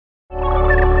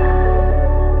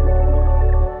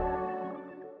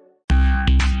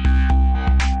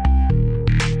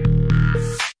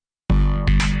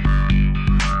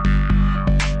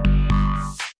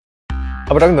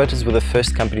Abu Dhabi Motors were the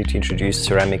first company to introduce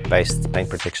ceramic-based paint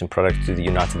protection product to the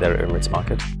United Arab Emirates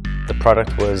market. The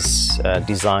product was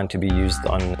designed to be used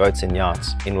on boats and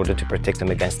yachts in order to protect them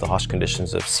against the harsh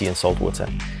conditions of sea and salt water.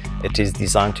 It is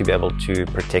designed to be able to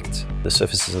protect the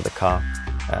surfaces of the car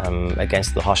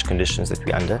against the harsh conditions that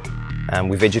we're under.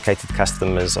 We've educated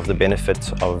customers of the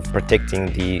benefit of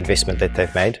protecting the investment that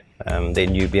they've made, their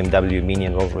new BMW Mini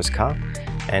and Rolls-Royce car,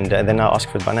 and they now ask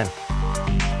for it by name.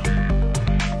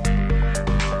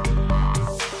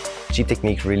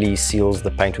 Gtechniq really seals the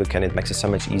paintwork and it makes it so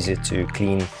much easier to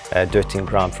clean dirt and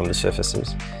grime from the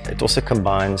surfaces. It also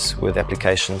combines with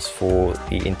applications for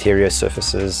the interior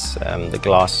surfaces, the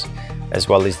glass, as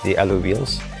well as the alloy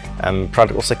wheels.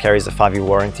 Product also carries a 5-year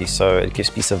warranty, so it gives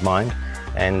peace of mind,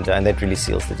 and that really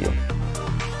seals the deal.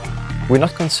 We're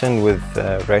not concerned with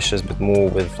ratios, but more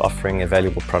with offering a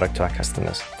valuable product to our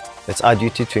customers. It's our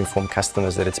duty to inform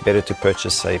customers that it's better to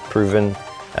purchase a proven,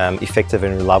 effective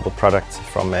and reliable product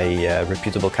from a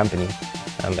reputable company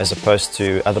as opposed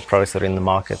to other products that are in the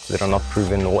market that are not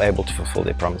proven or able to fulfill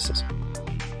their promises.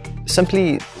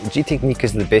 Simply, Gtechniq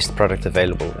is the best product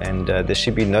available, and there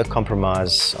should be no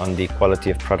compromise on the quality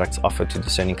of products offered to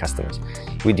discerning customers.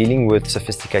 We're dealing with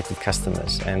sophisticated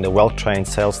customers, and a well-trained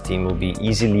sales team will be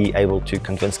easily able to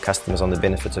convince customers on the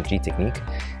benefits of Gtechniq.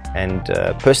 And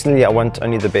personally, I want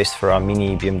only the best for our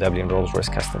Mini, BMW and Rolls-Royce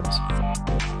customers.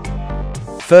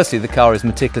 Firstly, the car is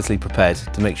meticulously prepared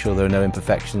to make sure there are no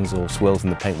imperfections or swirls in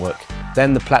the paintwork.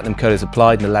 Then the platinum coat is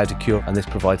applied and allowed to cure, and this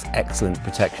provides excellent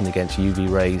protection against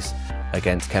UV rays,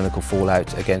 against chemical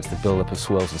fallout, against the build-up of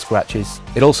swirls and scratches.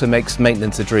 It also makes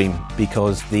maintenance a dream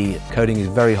because the coating is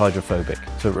very hydrophobic,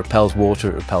 so it repels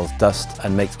water, it repels dust,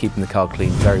 and makes keeping the car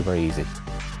clean very, very easy.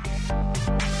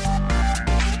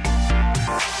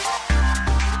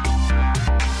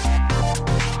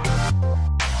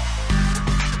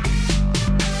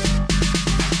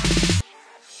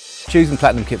 Choosing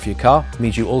Platinum Kit for your car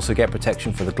means you also get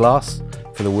protection for the glass,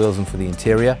 for the wheels and for the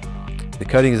interior. The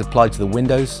coating is applied to the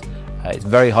windows. It's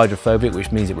very hydrophobic,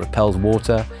 which means it repels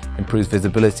water, improves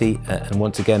visibility, and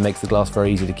once again makes the glass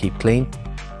very easy to keep clean.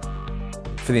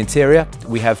 For the interior,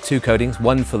 we have 2 coatings,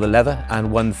 one for the leather and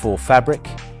one for fabric.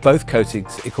 Both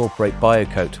coatings incorporate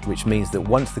BioCoat, which means that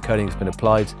once the coating has been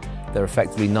applied, they're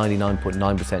effectively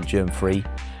 99.9% germ-free,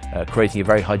 creating a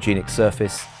very hygienic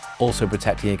surface, also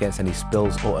protecting against any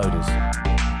spills or odours.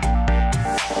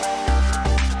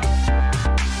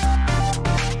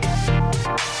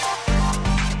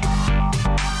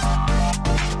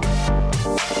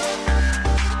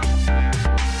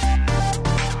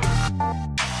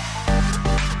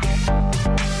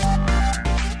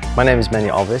 My name is Manny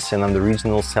Alves and I'm the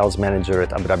Regional Sales Manager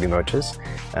at Abu Dhabi Motors,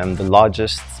 the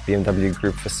largest BMW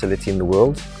Group facility in the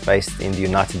world, based in the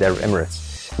United Arab Emirates.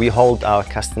 We hold our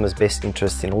customers' best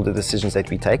interests in all the decisions that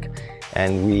we take,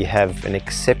 and we have an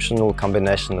exceptional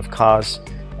combination of cars,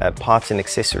 parts and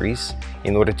accessories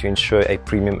in order to ensure a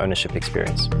premium ownership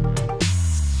experience.